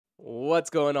What's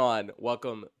going on?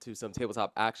 Welcome to some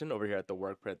tabletop action over here at the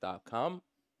Workprint.com.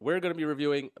 We're going to be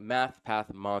reviewing Math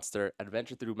Path Monster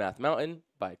Adventure Through Math Mountain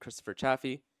by Christopher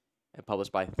Chaffee and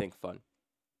published by Thinkfun.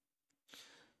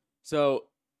 So,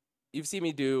 you've seen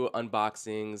me do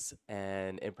unboxings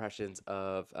and impressions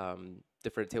of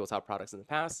different tabletop products in the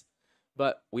past,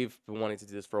 but we've been wanting to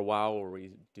do this for a while where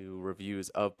we do reviews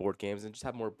of board games and just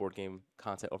have more board game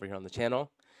content over here on the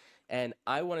channel. And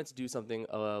I wanted to do something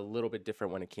a little bit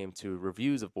different when it came to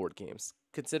reviews of board games.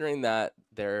 Considering that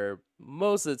they're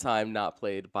most of the time not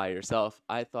played by yourself,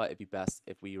 I thought it'd be best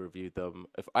if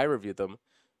I reviewed them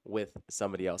with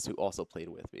somebody else who also played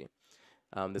with me.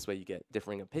 This way you get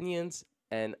differing opinions.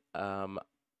 And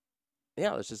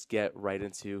yeah, let's just get right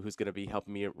into who's going to be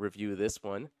helping me review this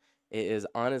one. It is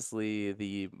honestly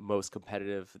the most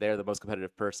competitive. They're the most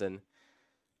competitive person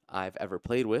I've ever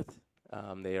played with.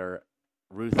 They are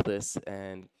ruthless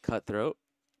and cutthroat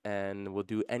and will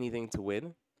do anything to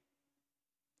win.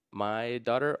 My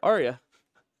daughter, Aria.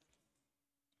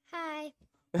 Hi.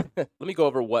 Let me go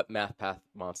over what Math Path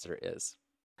Monster is.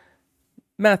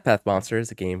 Math Path Monster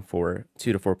is a game for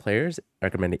 2 to 4 players,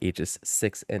 recommended ages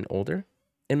 6 and older.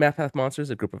 In Math Path Monsters,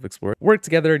 a group of explorers work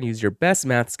together and use your best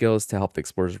math skills to help the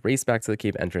explorers race back to the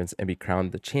cave entrance and be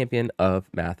crowned the champion of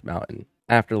Math Mountain.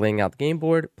 After laying out the game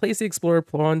board, place the explorer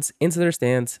pawns into their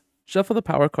stands, shuffle the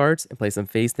power cards and place them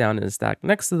face down in a stack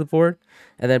next to the board,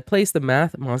 and then place the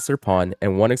Math Monster pawn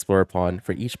and 1 explorer pawn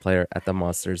for each player at the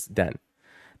monster's den.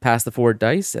 Pass the 4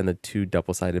 dice and the 2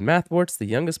 double-sided math boards to the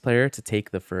youngest player to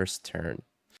take the first turn.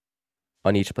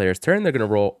 On each player's turn, they're going to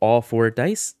roll all 4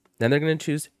 dice. Then they're going to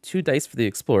choose 2 dice for the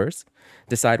explorers,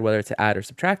 decide whether to add or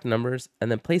subtract numbers, and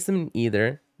then place them in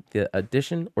either the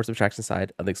addition or subtraction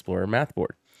side of the explorer math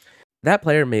board. That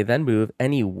player may then move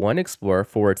any one explorer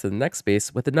forward to the next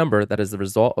space with a number that is the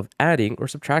result of adding or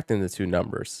subtracting the 2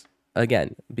 numbers.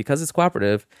 Again, because it's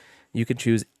cooperative, you can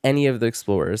choose any of the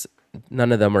explorers.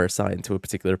 None of them are assigned to a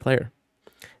particular player.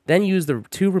 Then use the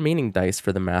 2 remaining dice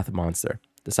for the math monster.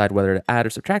 Decide whether to add or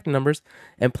subtract the numbers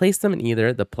and place them in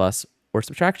either the plus or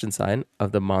subtraction sign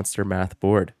of the monster math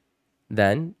board.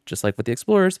 Then, just like with the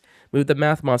explorers, move the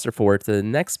math monster forward to the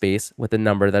next space with a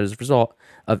number that is a result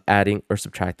of adding or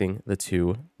subtracting the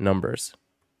 2 numbers.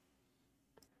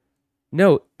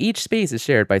 Note, each space is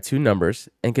shared by 2 numbers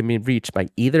and can be reached by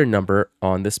either number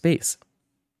on the space.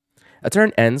 A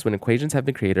turn ends when equations have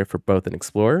been created for both an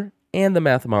explorer and the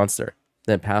math monster.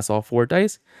 Then pass all 4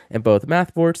 dice and both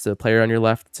math boards to the player on your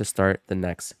left to start the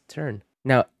next turn.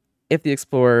 Now, if the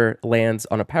explorer lands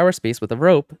on a power space with a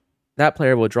rope, that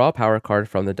player will draw a power card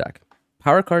from the deck.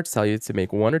 Power cards tell you to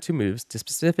make 1 or 2 moves to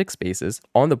specific spaces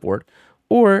on the board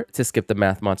or to skip the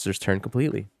math monster's turn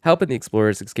completely. Helping the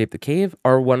explorers escape the cave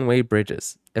are one-way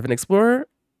bridges. If an explorer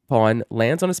pawn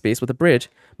lands on a space with a bridge,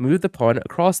 move the pawn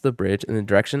across the bridge in the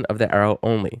direction of the arrow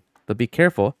only. But be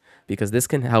careful, because this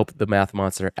can help the math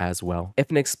monster as well. If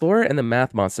an explorer and the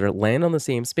math monster land on the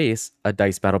same space, a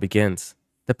dice battle begins.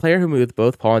 The player who moved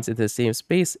both pawns into the same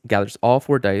space gathers all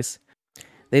 4 dice.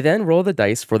 They then roll the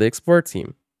dice for the explorer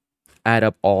team. Add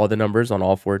up all the numbers on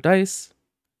all 4 dice.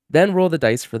 Then roll the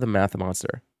dice for the math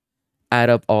monster. Add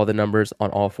up all the numbers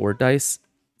on all 4 dice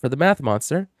for the math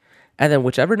monster. And then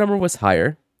whichever number was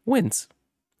higher wins.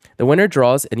 The winner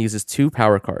draws and uses 2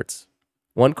 power cards.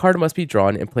 1 card must be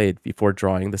drawn and played before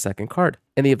drawing the second card.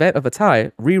 In the event of a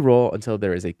tie, re-roll until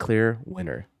there is a clear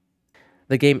winner.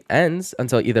 The game ends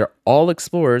until either all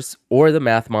explorers or the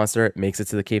math monster makes it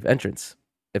to the cave entrance.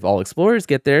 If all explorers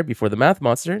get there before the math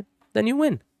monster, then you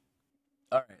win.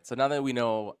 All right, so now that we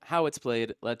know how it's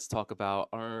played, let's talk about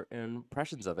our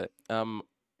impressions of it.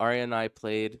 Aria and I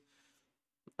played,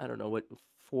 I don't know, what,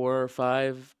 4 or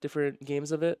 5 different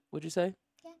games of it, would you say?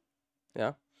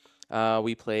 Yeah.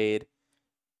 We played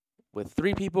with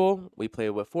 3 people, we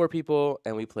played with 4 people,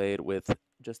 and we played with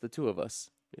just the 2 of us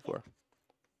before.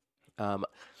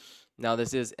 Now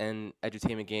this is an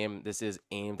edutainment game. This is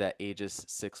aimed at ages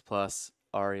 6+.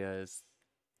 Aria is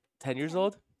 10 years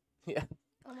old? Yeah.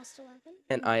 Almost 11.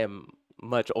 And I am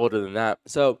much older than that.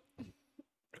 So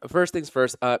first things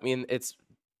first, I mean, it's,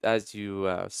 as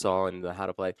you saw in the how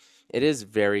to play, it is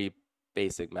very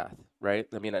basic math, right?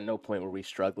 I mean, at no point were we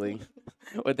struggling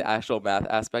with the actual math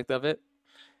aspect of it.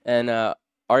 And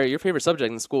Aria, your favorite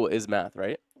subject in school is math,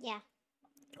 right? Yeah.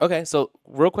 Okay, so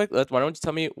real quick, why don't you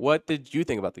tell me, what did you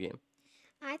think about the game?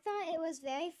 I thought it was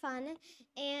very fun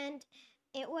and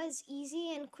it was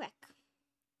easy and quick.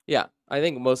 Yeah, I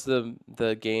think most of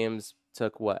the games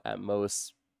took, what, at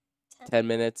most 10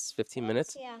 minutes, 15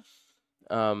 minutes? Yeah.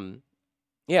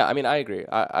 Yeah, I mean, I agree.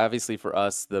 Obviously, for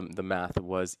us, the math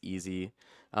was easy.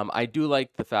 I do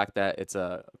like the fact that it's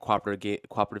a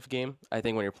cooperative game. I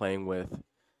think when you're playing with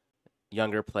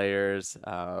younger players,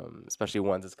 especially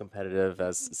ones as competitive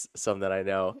as some that I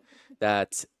know,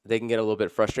 that they can get a little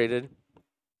bit frustrated.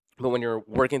 But when you're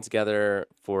working together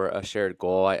for a shared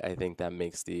goal, I think that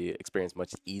makes the experience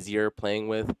much easier playing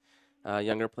with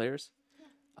younger players.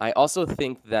 I also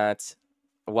think that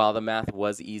while the math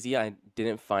was easy, I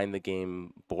didn't find the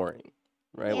game boring.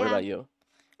 Right? What Yeah, about you?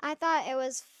 I thought it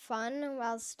was fun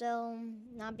while still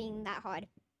not being that hard.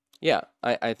 Yeah,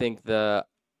 I think the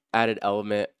added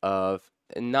element of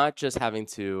not just having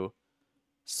to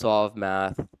solve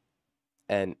math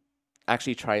and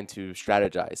actually trying to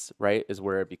strategize, right, is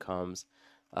where it becomes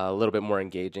a little bit more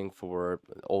engaging for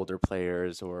older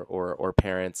players or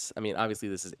parents. I mean, obviously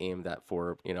this is aimed at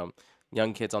for,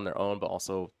 young kids on their own, but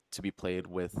also to be played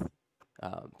with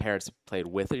parents played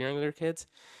with their younger kids.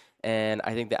 And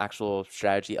I think the actual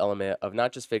strategy element of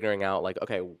not just figuring out like,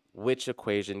 okay, which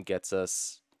equation gets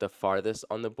us the farthest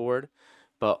on the board,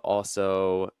 but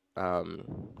also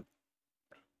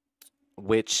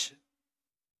which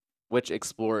which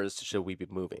explorers should we be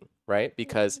moving, right?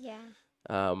 Because Yeah.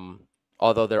 um,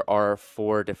 although there are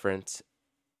four different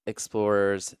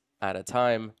explorers at a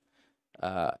time,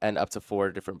 and up to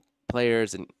four different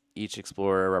players, and each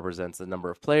explorer represents the number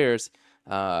of players,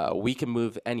 we can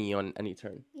move any on any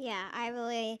turn. Yeah, I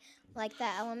really like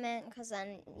that element because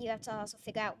then you have to also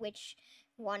figure out which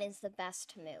one is the best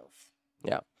to move.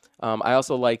 Yeah. I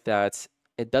also like that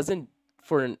it doesn't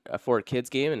for a kids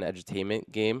game, an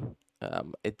edutainment game.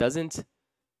 It doesn't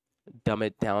dumb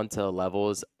it down to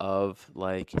levels of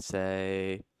like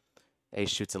say a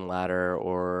Shoots and Ladder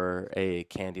or a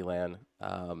Candyland.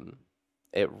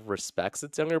 It respects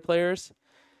its younger players,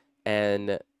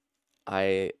 and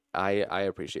I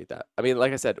appreciate that. I mean,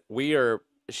 like I said,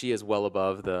 she is well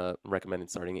above the recommended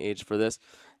starting age for this,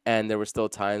 and there were still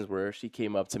times where she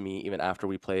came up to me even after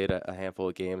we played a handful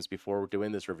of games before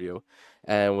doing this review,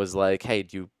 and was like, "Hey,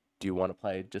 do you want to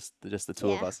play just the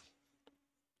two of Yeah, us?"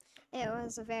 it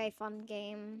was a very fun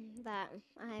game that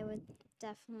I would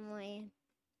definitely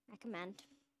recommend.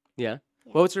 Yeah.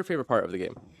 Yeah. What was your favorite part of the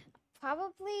game?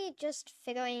 Probably just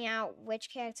figuring out which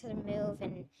character to move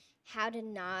and how to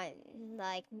not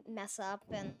like mess up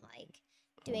and like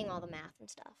doing all the math and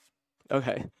stuff.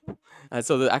 Okay.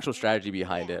 So the actual strategy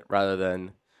behind Yeah. it, rather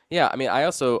than, yeah. I mean, I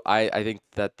think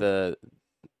that the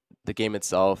game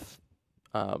itself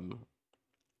um,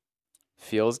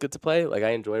 feels good to play. Like I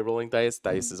enjoy rolling dice.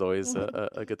 Dice is always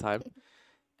a good time,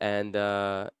 and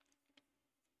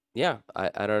yeah,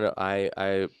 I don't know.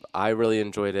 I really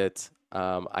enjoyed it.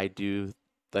 I do,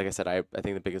 like I said, I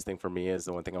think the biggest thing for me is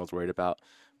the one thing I was worried about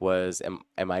was am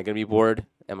I gonna be bored?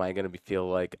 Am I gonna feel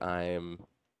like I'm,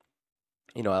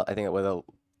 I think with a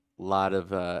lot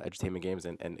of entertainment games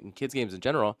and kids games in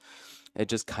general, it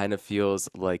just kind of feels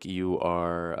like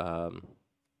you're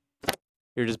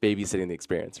just babysitting the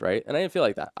experience, right? And I didn't feel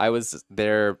like that. I was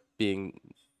there being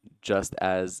just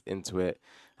as into it,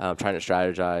 trying to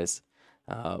strategize,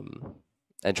 um,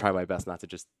 and try my best not to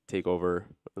just take over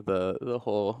the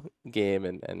whole game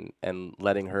and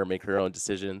letting her make her own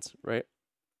decisions, right?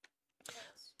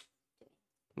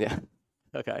 Yeah.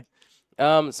 Okay.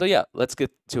 So yeah, let's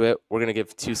get to it. We're gonna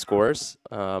give two scores.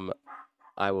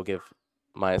 I will give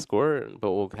my score,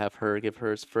 but we'll have her give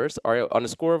hers first. Aria, on a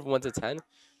score of 1 to 10,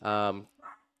 um,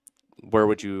 where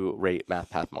would you rate Math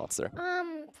Path Monster?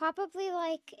 Probably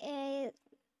like a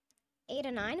 8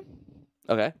 or 9,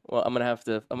 Okay. Well, I'm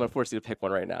gonna force you to pick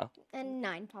one right now. and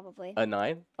 9 probably. A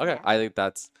 9. Okay. Yeah. I think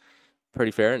that's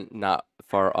pretty fair and not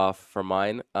far off from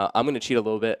mine. I'm gonna cheat a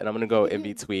little bit and I'm gonna go in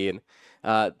between.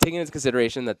 Taking into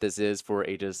consideration that this is for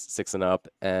ages 6 and up,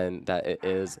 and that it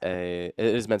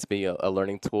is meant to be a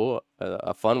learning tool,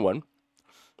 a fun one.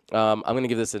 I'm gonna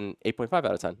give this an 8.5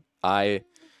 out of 10. I'm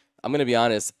gonna be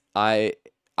honest. I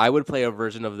would play a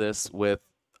version of this with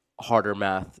harder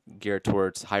math geared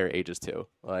towards higher ages too.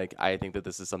 Like I think that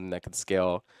this is something that could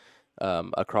scale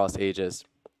across ages,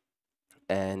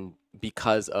 and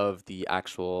because of the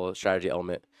actual strategy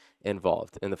element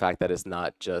involved, and the fact that it's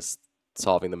not just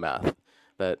solving the math,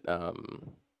 but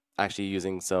actually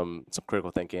using some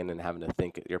critical thinking and having to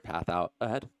think your path out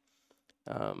ahead.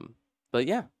 Um, but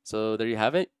yeah, so there you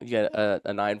have it. You get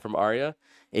a 9 from Arya,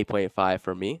 8.5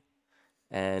 from me.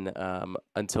 And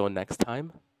until next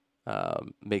time,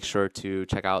 make sure to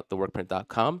check out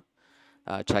theworkprint.com.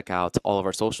 Check out all of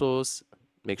our socials.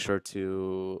 Make sure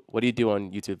to, what do you do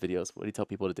on YouTube videos? What do you tell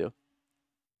people to do?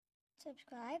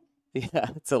 Subscribe. Yeah,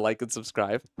 to like and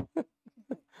subscribe.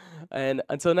 And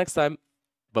until next time,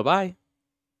 bye bye.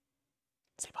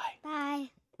 Say bye.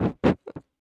 Bye.